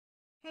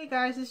Hey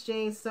guys, it's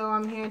Jade. So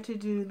I'm here to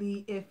do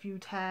the if you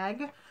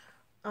tag.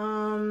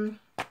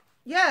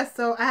 Yeah,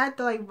 so I had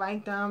to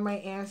write down my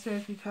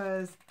answers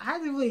because I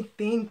had to really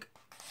think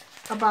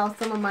about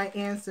some of my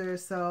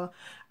answers. So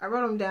I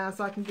wrote them down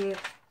so I can get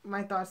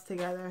my thoughts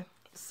together.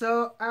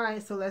 So,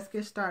 alright, so let's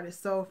get started.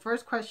 So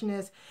first question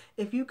is,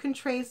 if you can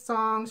trade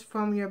songs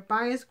from your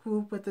bias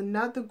group with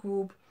another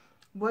group,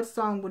 what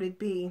song would it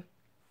be?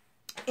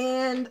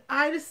 And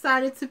I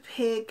decided to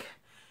pick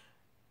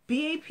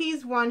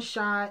BAP's One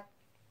Shot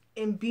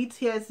and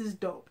BTS's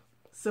Dope.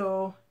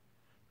 So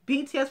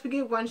BTS would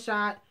get One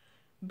Shot,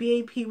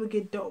 BAP would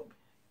get Dope.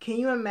 Can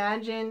you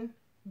imagine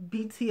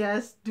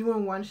BTS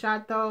doing One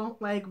Shot though?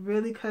 Like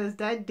really, because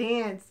that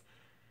dance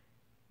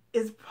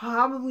is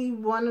probably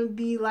one of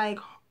their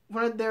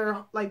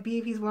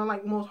BAP's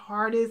most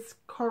hardest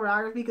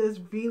choreography, because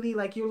it's really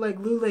you're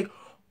literally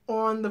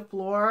on the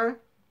floor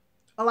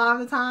a lot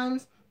of the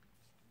times.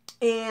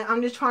 And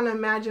I'm just trying to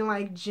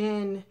imagine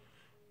Jin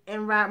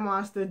and Rap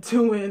Monster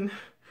doing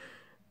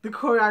the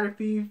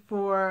choreography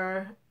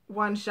for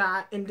One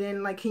Shot. And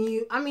then I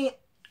can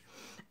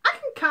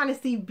kind of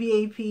see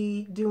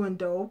BAP doing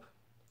Dope.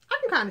 I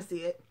can kind of see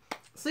it.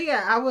 So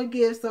yeah, I would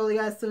give, so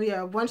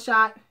yeah, One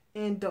Shot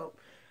and Dope.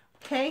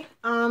 Okay.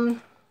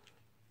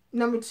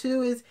 Number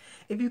 2 is,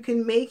 if you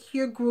can make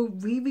your group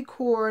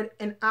re-record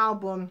an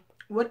album,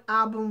 what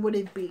album would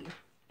it be?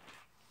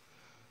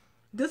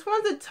 This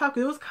one's a tough,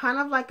 it was kind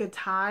of like a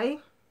tie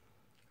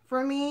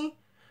for me.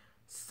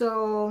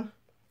 So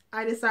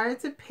I decided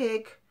to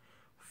pick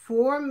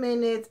 4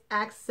 Minutes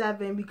Act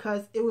 7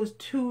 because it was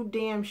too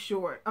damn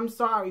short. I'm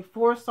sorry,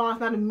 4 songs,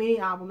 not a mini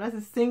album. That's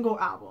a single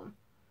album.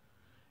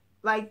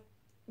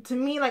 To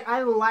me,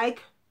 I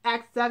like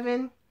Act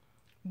 7,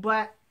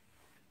 but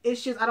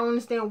it's just, I don't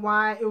understand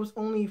why it was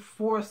only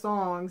 4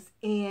 songs.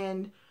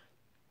 And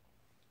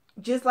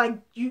just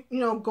you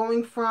know,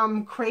 going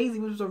from Crazy,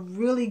 which was a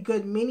really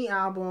good mini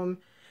album,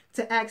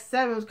 to Act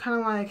 7 was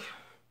kind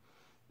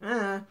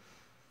of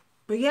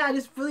But yeah, I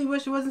just really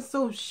wish it wasn't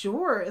so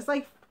short. It's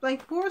like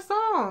 4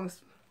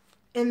 songs.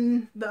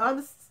 And the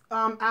other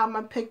album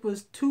I picked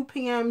was 2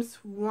 PM's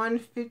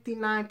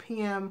 1:59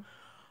 PM,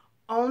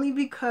 only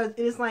because it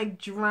is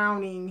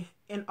drowning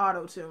in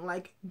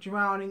auto-tune,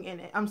 drowning in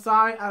it. I'm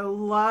sorry, I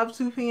love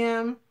 2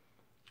 PM.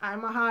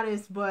 I'm a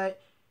hottest, but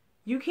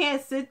you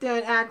can't sit there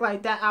and act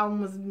like that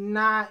album was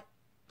not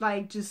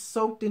just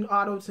soaked in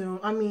auto-tune.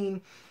 I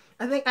mean,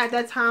 I think at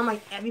that time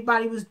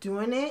everybody was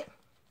doing it.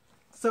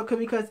 So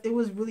because it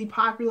was really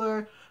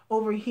popular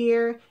over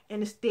here in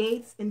the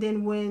States, and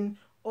then when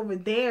over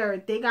there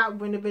they got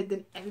wind of it,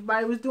 then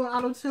everybody was doing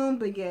auto-tune.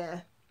 But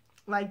yeah,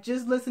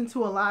 just listen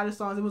to a lot of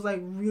songs, it was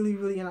really,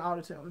 really in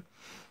auto-tune.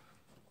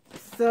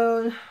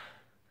 So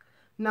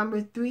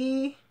number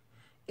 3,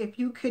 if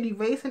you could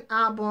erase an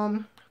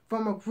album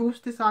from a group's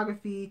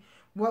discography,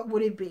 what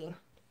would it be?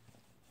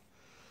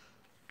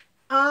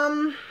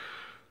 I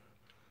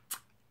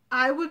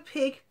would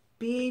pick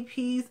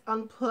BAP's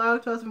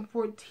Unplugged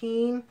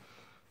 2014,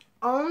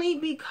 only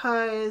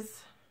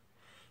because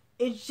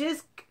it's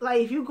just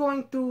if you're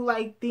going through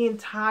the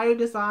entire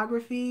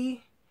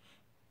discography,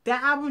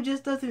 that album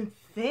just doesn't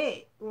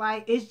fit.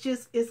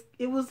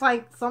 It was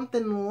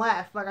something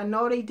left. I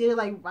know they did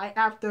it right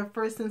after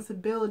First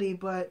Sensibility,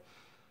 but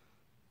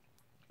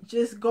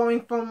just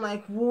going from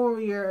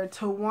Warrior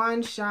to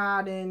One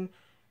Shot and,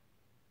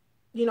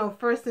 you know,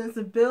 First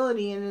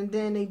Sensibility, and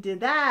then they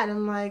did that,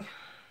 and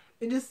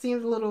it just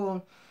seems a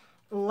little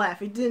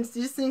left. It just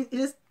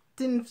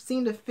didn't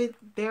seem to fit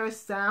their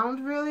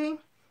sound really.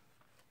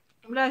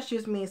 But that's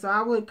just me, so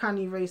I would kind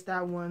of erase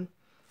that one.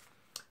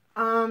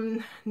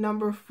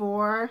 Number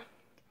 4,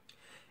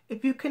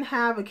 if you can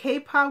have a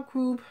K-pop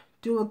group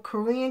do a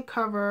Korean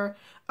cover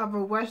of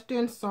a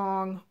Western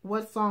song,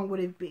 what song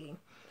would it be?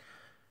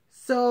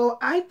 So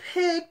I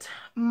picked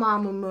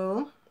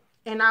Mamamoo,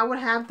 and I would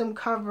have them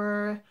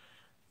cover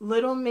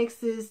Little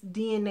Mix's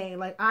DNA.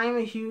 I am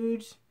a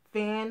huge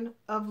fan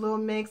of Little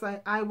Mix.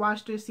 I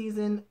watched their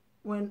season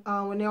when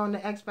they're on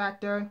the X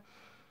Factor.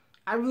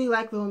 I really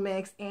like Little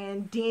Mix,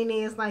 and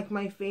DNA is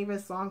my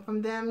favorite song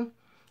from them.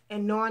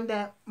 And knowing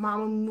that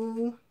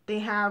Mamamoo, they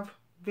have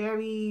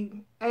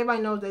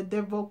everybody knows that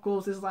their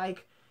vocals is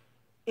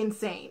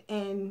insane,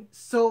 and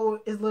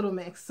so is Little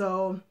Mix.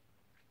 So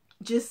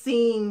just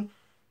seeing,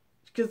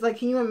 because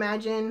can you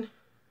imagine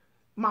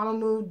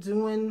Mamamoo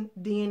doing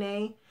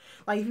DNA?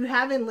 If you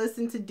haven't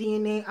listened to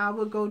DNA, I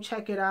would go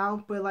check it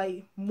out, but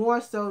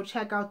more so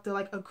check out the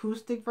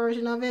acoustic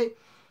version of it.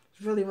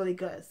 It's really, really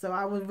good. So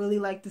I would really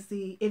like to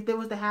see, if there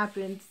was to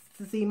happen,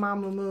 to see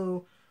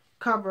Mamamoo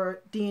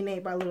cover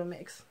DNA by Little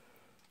Mix.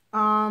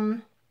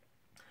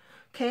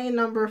 Okay,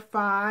 number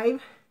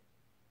 5.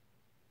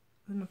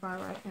 Number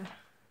 5 right here.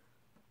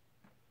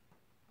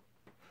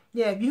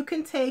 Yeah, if you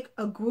can take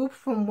a group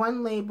from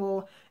one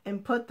label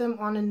and put them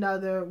on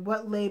another,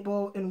 what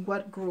label and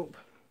what group?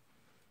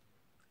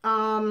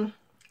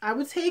 I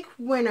would take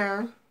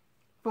Winner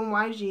from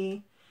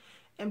YG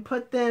and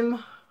put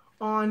them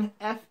on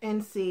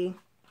FNC,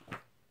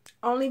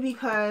 only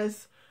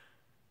because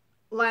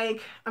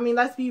like, I mean,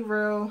 let's be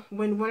real.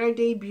 When Winner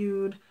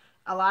debuted,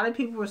 a lot of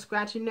people were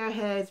scratching their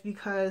heads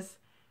because,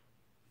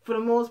 for the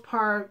most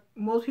part,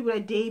 most people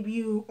that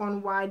debut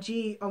on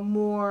YG are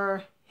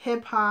more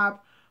hip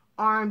hop,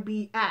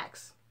 R&B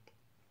acts,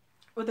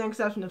 with the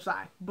exception of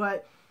Psy.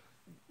 But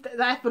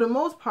that's for the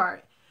most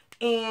part.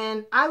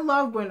 And I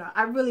love Winner,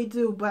 I really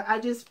do. But I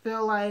just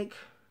feel like,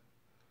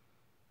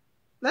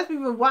 let's be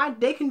real, why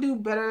they can do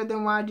better than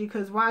YG,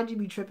 because YG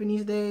be tripping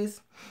these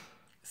days.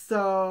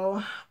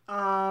 So,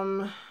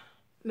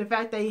 the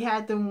fact that he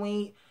had them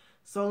wait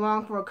so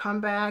long for a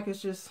comeback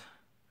is just,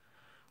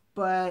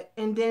 but,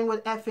 and then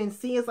with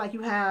FNC, it's like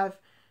you have,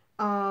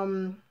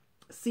 CNBLUE,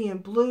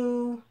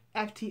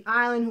 FT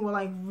Island, who are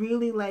like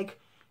really like,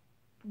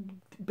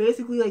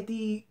 basically like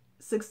the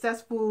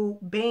successful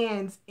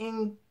bands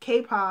in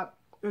K-pop,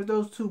 or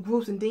those two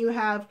groups. And then you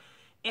have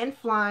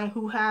N.Flying,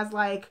 who has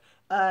like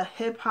a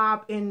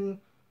hip-hop and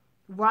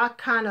rock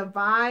kind of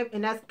vibe,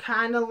 and that's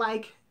kind of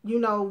like, you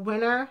know,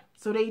 Winner.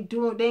 So they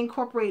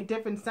incorporate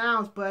different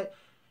sounds, but,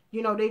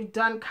 you know, they've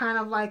done kind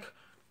of like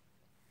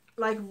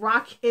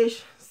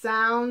rock-ish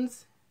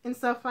sounds and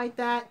stuff like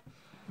that.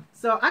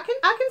 So I can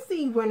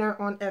see Winner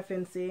on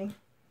FNC.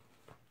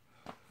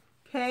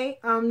 Okay,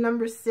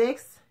 number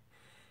 6.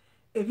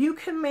 If you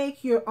can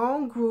make your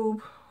own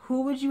group,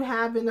 who would you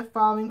have in the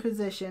following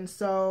position?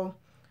 So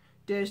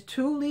there's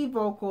 2 lead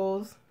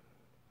vocals,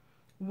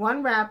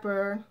 1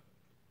 rapper,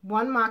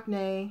 1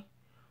 maknae,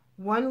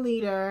 1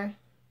 leader,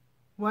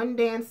 1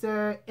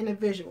 dancer, and a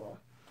visual.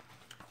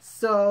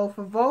 So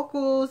for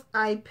vocals,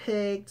 I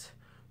picked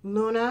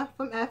Luna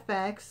from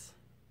FX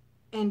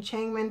and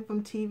Changmin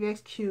from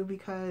TVXQ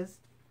because,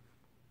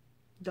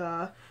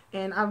 duh.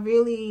 And I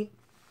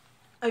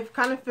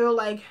kind of feel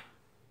like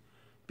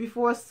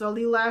before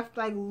Sulli left,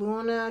 like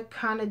Luna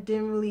kind of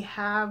didn't really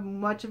have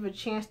much of a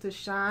chance to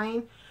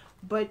shine.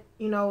 But,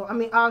 you know, I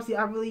mean, obviously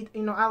I really,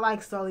 you know, I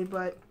like Sulli,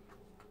 but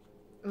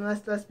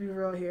let's be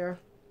real here.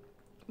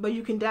 But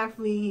you can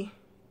definitely,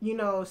 you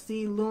know,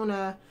 see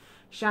Luna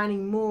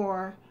shining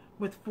more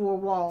with 4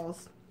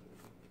 walls.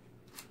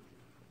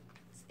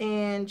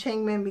 And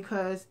Changmin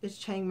because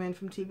it's Changmin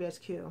from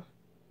TVXQ.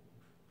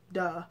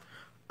 Duh.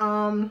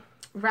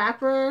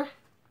 Rapper,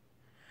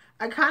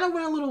 I kind of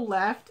went a little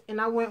left,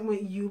 and I went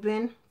with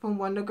Yubin from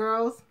Wonder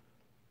Girls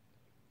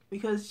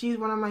because she's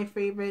one of my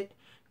favorite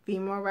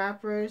female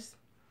rappers.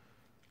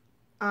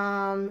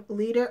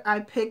 Leader, I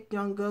picked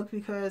Jungkook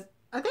because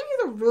I think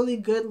he's a really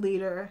good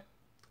leader.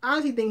 I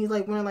honestly think he's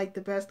like one of like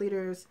the best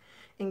leaders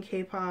in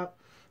K-pop.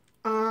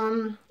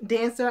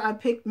 Dancer, I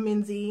picked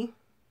Minzy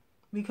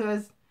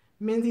because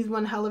Minzy's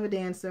one hell of a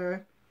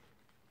dancer.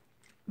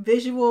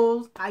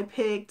 Visuals, I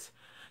picked,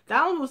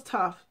 that one was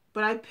tough,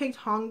 but I picked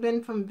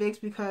Hongbin from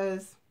VIXX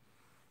because,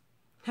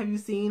 have you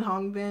seen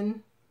Hongbin?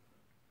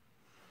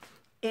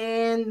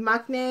 And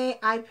maknae,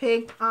 I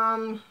picked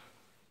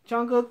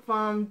Jungkook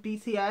from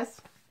BTS.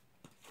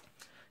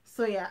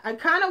 So yeah,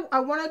 I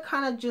want to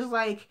kind of just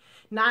like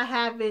not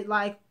have it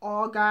like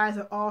all guys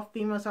or all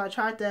females. So I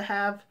tried to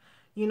have,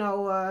 you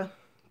know, a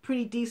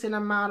pretty decent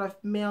amount of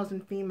males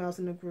and females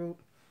in the group.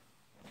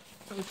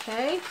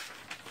 Okay.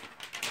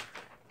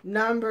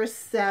 Number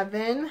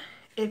 7.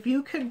 If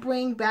you could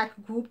bring back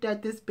a group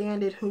that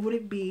disbanded, who would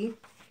it be?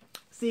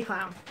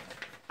 C-Clown.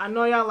 I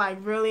know y'all like,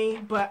 really?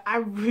 But I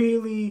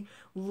really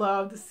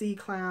loved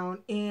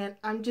C-Clown. And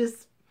I'm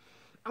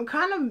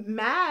kind of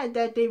mad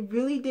that they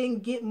really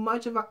didn't get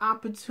much of an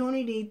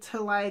opportunity to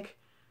like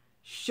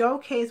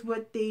showcase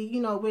what they,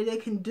 you know, what they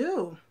can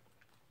do.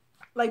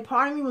 Like,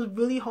 part of me was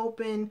really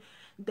hoping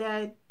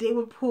that they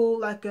would pull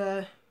like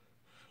a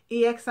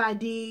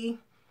EXID,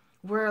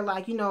 where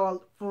like, you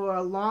know, for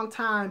a long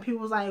time people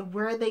was like,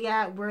 where are they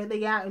at,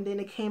 and then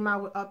it came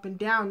out with Up and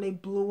Down, they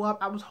blew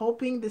up. I was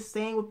hoping the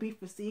same would be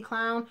for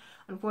C-Clown.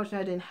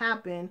 Unfortunately, it didn't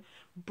happen.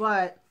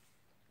 But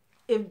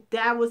if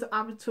that was an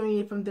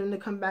opportunity for them to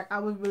come back, I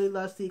would really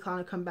love C-Clown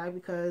to come back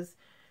because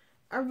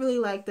I really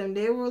like them.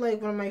 They were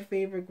like one of my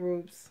favorite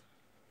groups.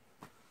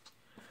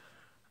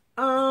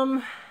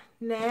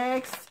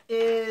 Next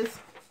is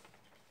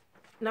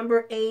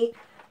number 8.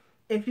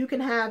 If you can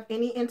have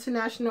any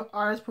international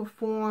artist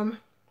perform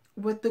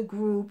with the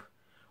group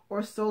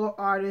or solo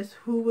artist,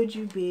 who would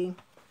you be?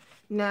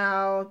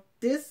 Now,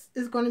 this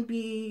is going to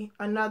be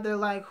another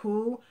like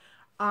who.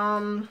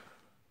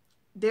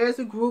 There's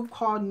a group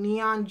called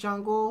Neon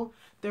Jungle.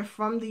 They're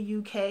from the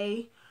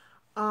UK.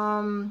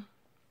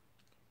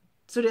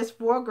 So there's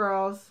 4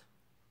 girls.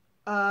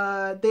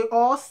 They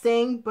all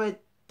sing,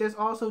 but there's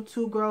also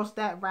 2 girls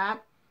that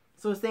rap.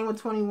 So same with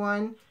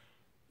 21.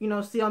 You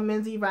know, CL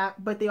Minzy rap,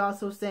 but they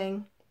also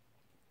sing.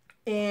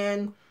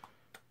 And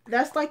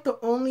that's like the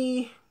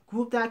only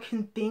group that I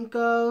can think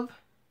of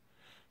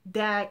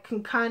that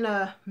can kind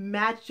of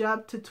match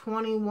up to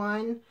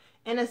 21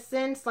 in a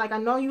sense. Like, I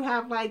know you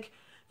have like,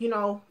 you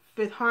know,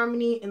 Fifth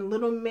Harmony and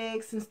Little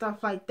Mix and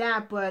stuff like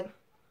that, but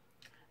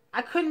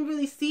I couldn't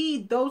really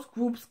see those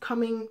groups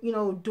coming, you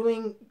know,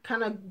 doing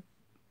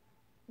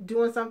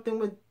something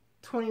with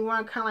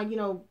 21, kind of like, you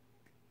know,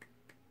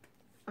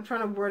 I'm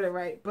trying to word it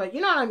right, but you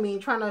know what I mean,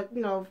 trying to,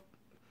 you know,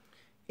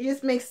 it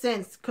just makes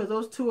sense because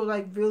those two are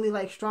like really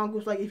like strong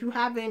groups. Like if you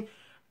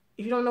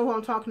don't know who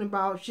I'm talking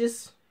about,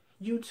 just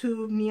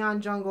YouTube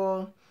Neon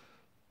Jungle.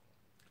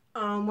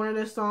 One of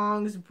their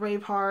songs,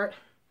 Braveheart,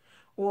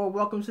 or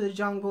Welcome to the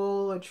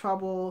Jungle, or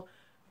Trouble.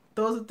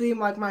 Those are three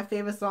like my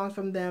favorite songs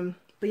from them.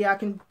 But yeah, I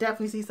can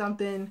definitely see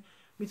something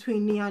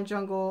between Neon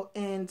Jungle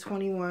and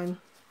 2NE1.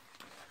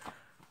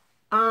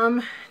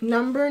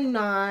 Number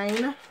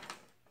 9.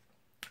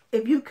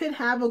 If you could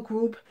have a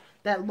group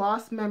that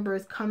lost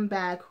members come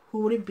back, who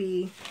would it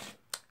be?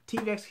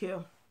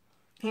 TVXQ.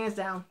 Hands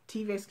down,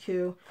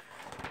 TVXQ.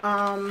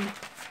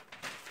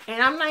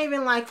 And I'm not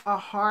even like a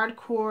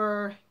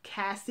hardcore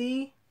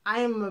Cassie. I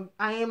am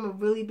a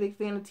really big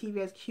fan of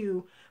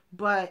TVXQ,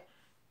 but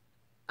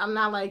I'm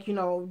not like, you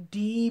know,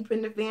 deep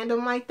in the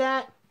fandom like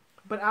that.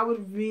 But I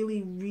would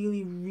really,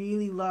 really,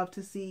 really love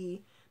to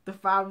see the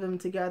 5 of them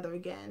together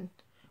again.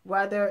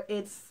 Whether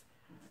it's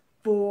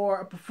for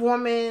a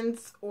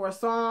performance or a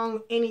song,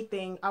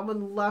 anything. I would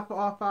love for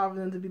all 5 of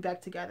them to be back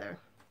together.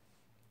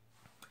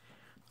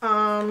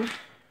 Okay,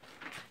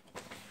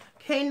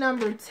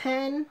 number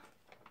 10.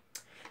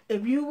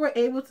 If you were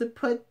able to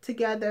put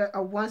together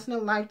a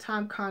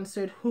once-in-a-lifetime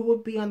concert, who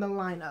would be on the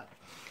lineup?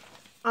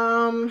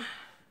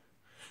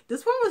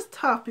 This one was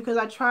tough because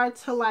I tried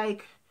to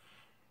like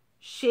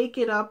shake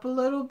it up a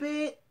little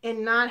bit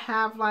and not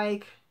have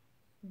like,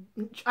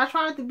 I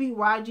tried to be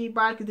YG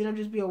bride because then it'll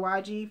just be a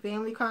YG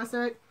family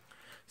concert.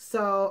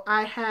 So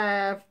I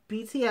have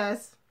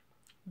BTS,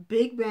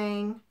 Big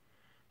Bang,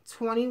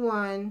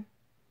 2NE1,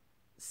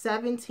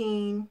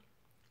 17,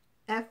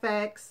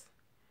 FX,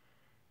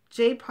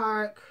 J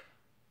Park,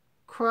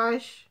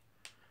 Crush,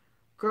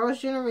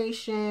 Girls'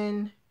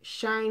 Generation,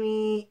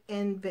 SHINee,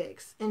 and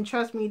VIXX. And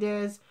trust me,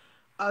 there's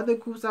other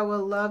groups I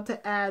would love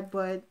to add,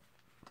 but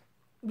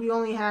we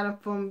only had them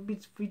from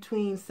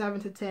between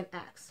 7 to 10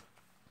 acts.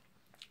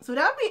 So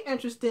that would be an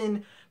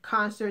interesting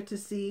concert to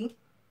see.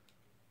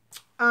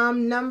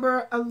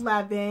 Number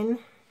 11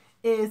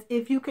 is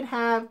if you could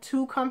have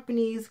 2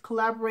 companies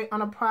collaborate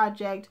on a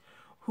project,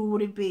 who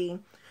would it be?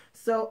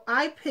 So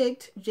I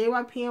picked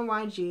JYP and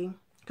YG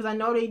because I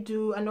know they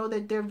do. I know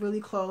that they're really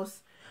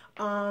close.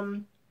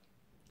 And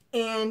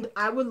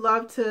I would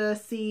love to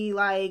see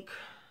like,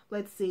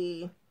 let's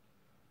see,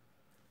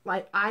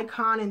 like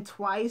iKON and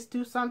TWICE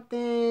do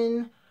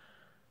something.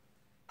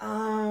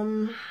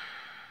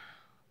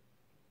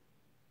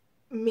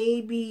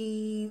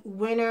 Maybe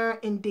Winner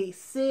and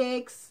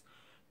Day6,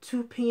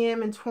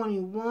 2PM and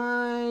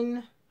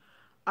 2NE1,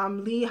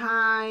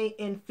 Lehigh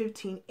and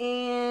 15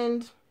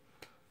 and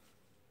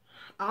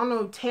I don't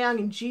know, Taeyang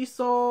and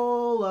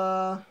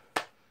Jisoo,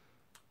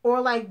 or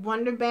like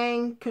Wonder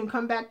Bang can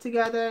come back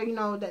together. You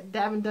know, that they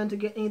haven't done to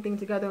get anything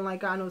together in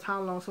like God knows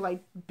how long. So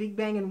like Big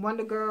Bang and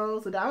Wonder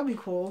Girls, so that would be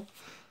cool.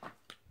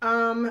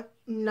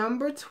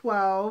 Number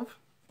 12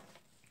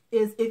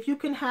 is if you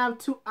can have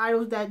 2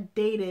 idols that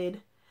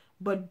dated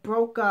but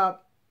broke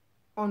up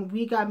on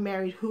We Got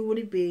Married, who would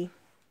it be?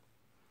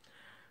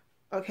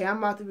 Okay, I'm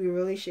about to be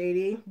really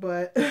shady,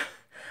 but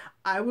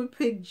I would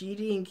pick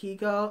GD and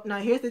Kiko. Now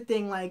here's the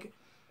thing, like,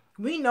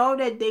 we know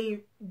that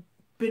they've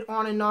been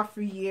on and off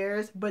for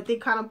years, but they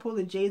kind of pulled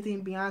the Jay-Z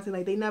and Beyonce.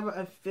 Like, they never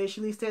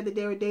officially said that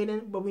they were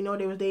dating, but we know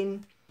they was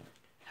dating.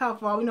 Hell,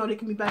 for all we know, they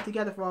can be back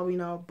together for all we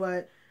know.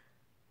 But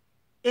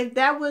if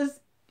that was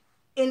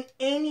in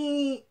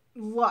any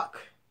luck,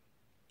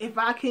 if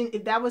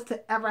that was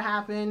to ever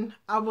happen,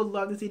 I would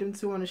love to see them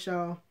 2 on the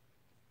show.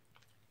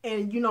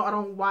 And, you know, I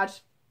don't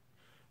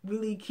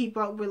really keep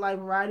up with, like,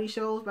 variety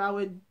shows, but I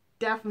would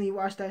definitely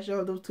watch that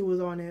show if those 2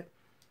 was on it.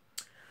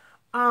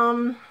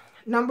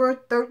 Number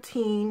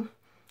 13,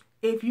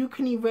 if you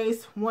can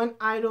erase one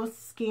idol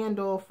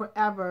scandal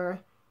forever,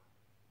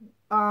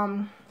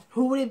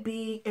 who would it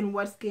be and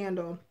what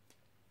scandal?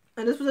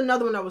 And this was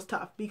another one that was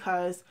tough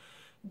because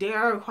there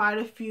are quite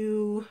a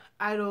few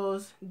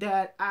idols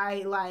that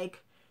I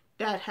like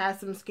that has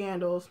some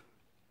scandals.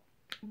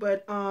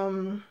 But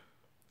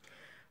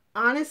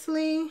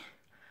honestly,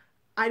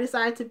 I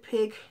decided to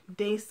pick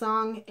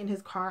Daesung in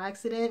his car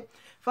accident.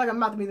 I feel like I'm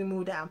about to be the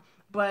mood down.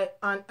 But,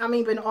 but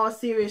in all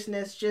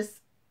seriousness, just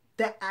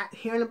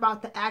hearing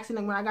about the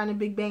accident when I got in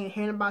Big Bang and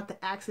hearing about the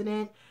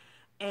accident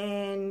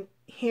and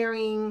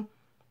hearing,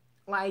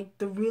 like,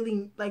 the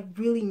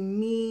really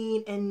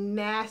mean and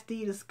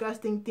nasty,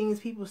 disgusting things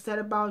people said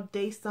about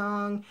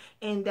Daesung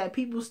and that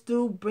people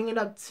still bring it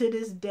up to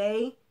this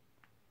day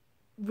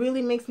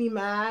really makes me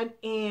mad.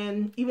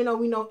 And even though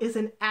we know it's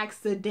an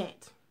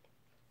accident,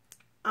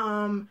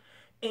 and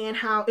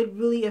how it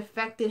really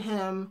affected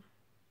him,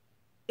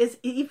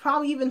 he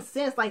probably even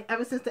since, like,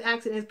 ever since the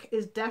accident,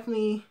 it's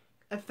definitely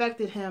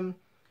affected him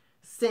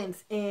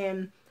since.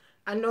 And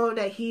I know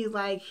that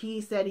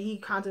he said he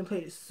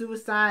contemplated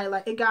suicide.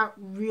 Like, it got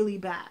really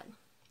bad.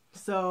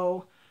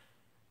 So,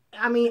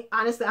 I mean,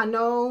 honestly, I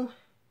know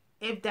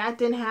if that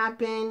didn't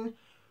happen,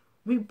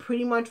 we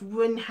pretty much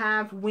wouldn't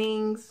have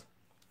Wings.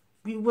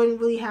 We wouldn't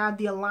really have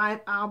the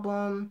Alive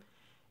album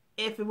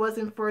if it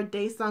wasn't for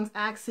Daesung's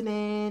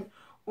accident,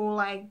 or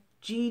like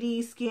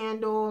GD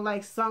Scandal,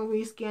 like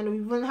Sungri Scandal.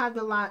 We wouldn't have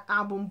the live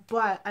album,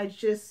 but I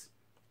just,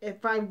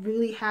 if I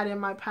really had it in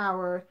my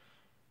power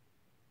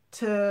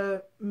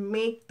to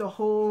make the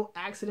whole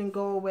accident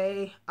go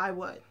away, I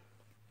would.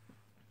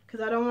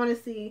 Because I don't want to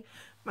see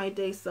my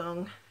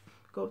Daesung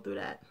go through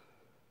that.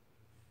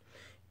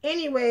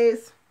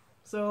 Anyways,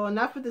 so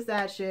enough with the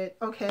sad shit.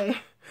 Okay,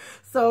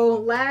 so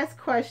last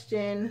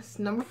question,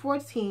 number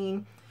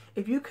 14.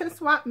 If you can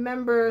swap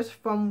members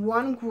from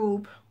one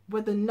group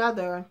with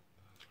another,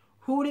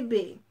 who would it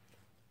be?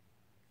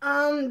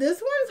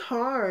 This one's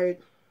hard.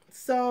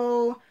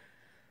 So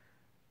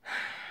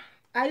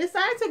I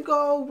decided to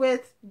go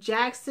with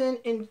Jackson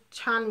and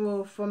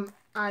Chanwoo from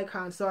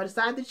iKON. So I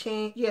decided to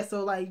change. Yeah,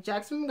 so like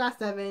Jackson from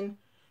GOT7,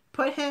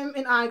 put him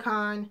in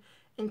iKON,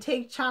 and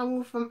take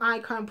Chanwoo from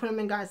iKON, put him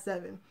in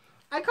GOT7.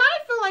 I kind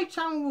of feel like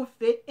Chanwoo will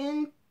fit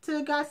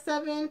into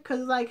GOT7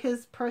 because like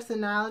his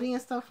personality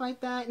and stuff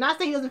like that. Not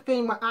saying he doesn't fit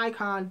in with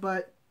iKON,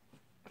 but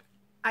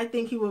I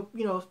think he would,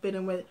 you know, fit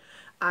in with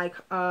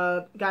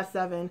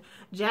GOT7.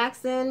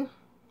 Jackson,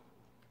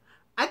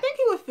 I think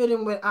he would fit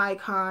in with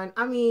iKON.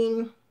 I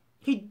mean,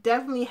 he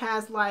definitely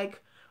has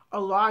like a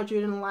larger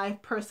than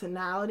life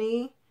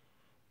personality,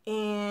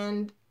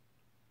 and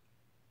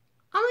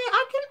I mean,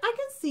 I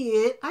can see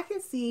it. I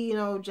can see, you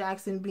know,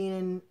 Jackson being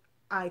in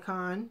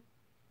iKON.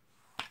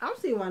 I don't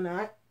see why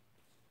not.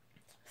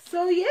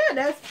 So yeah,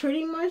 that's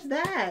pretty much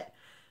that.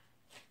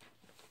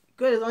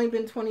 Good, it's only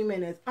been 20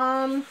 minutes.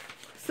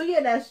 So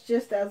yeah, that's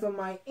just as of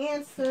my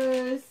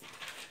answers.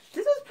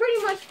 This was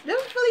pretty much,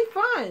 this was really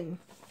fun.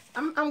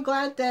 I'm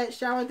glad that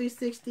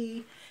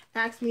Shower360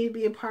 asked me to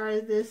be a part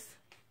of this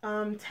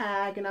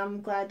tag, and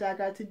I'm glad that I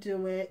got to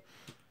do it.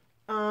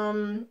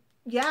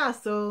 Yeah,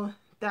 so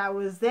that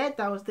was it.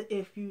 That was the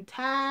If You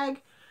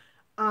tag.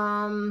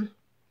 And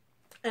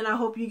I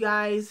hope you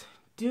guys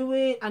do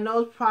it. I know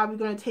it's probably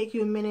going to take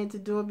you a minute to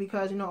do it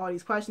because, you know, all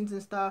these questions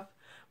and stuff.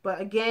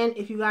 But again,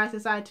 if you guys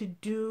decide to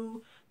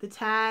do the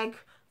tag,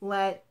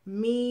 let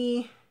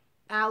me,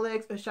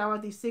 Alex, or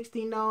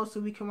Shower360 know so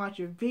we can watch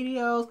your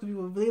videos, because we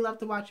would really love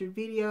to watch your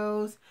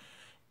videos.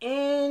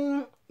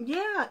 And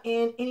yeah,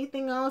 and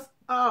anything else?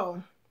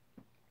 Oh,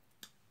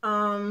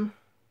 I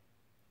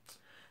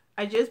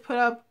just put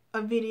up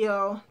a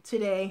video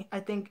today. I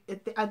think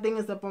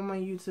it's up on my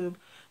YouTube.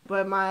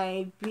 But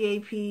my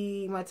BAP,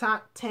 my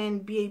top 10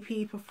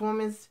 BAP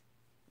performances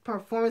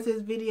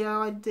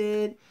video I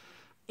did,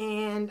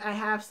 and I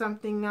have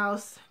something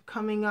else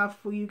coming up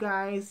for you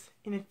guys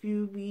in a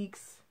few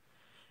weeks.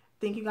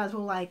 Think you guys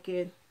will like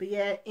it. But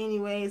yeah,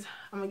 anyways,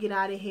 I'm gonna get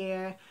out of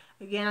here.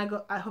 Again,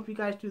 I hope you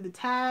guys do the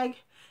tag,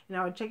 and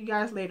I will check you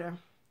guys later.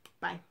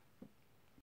 Bye.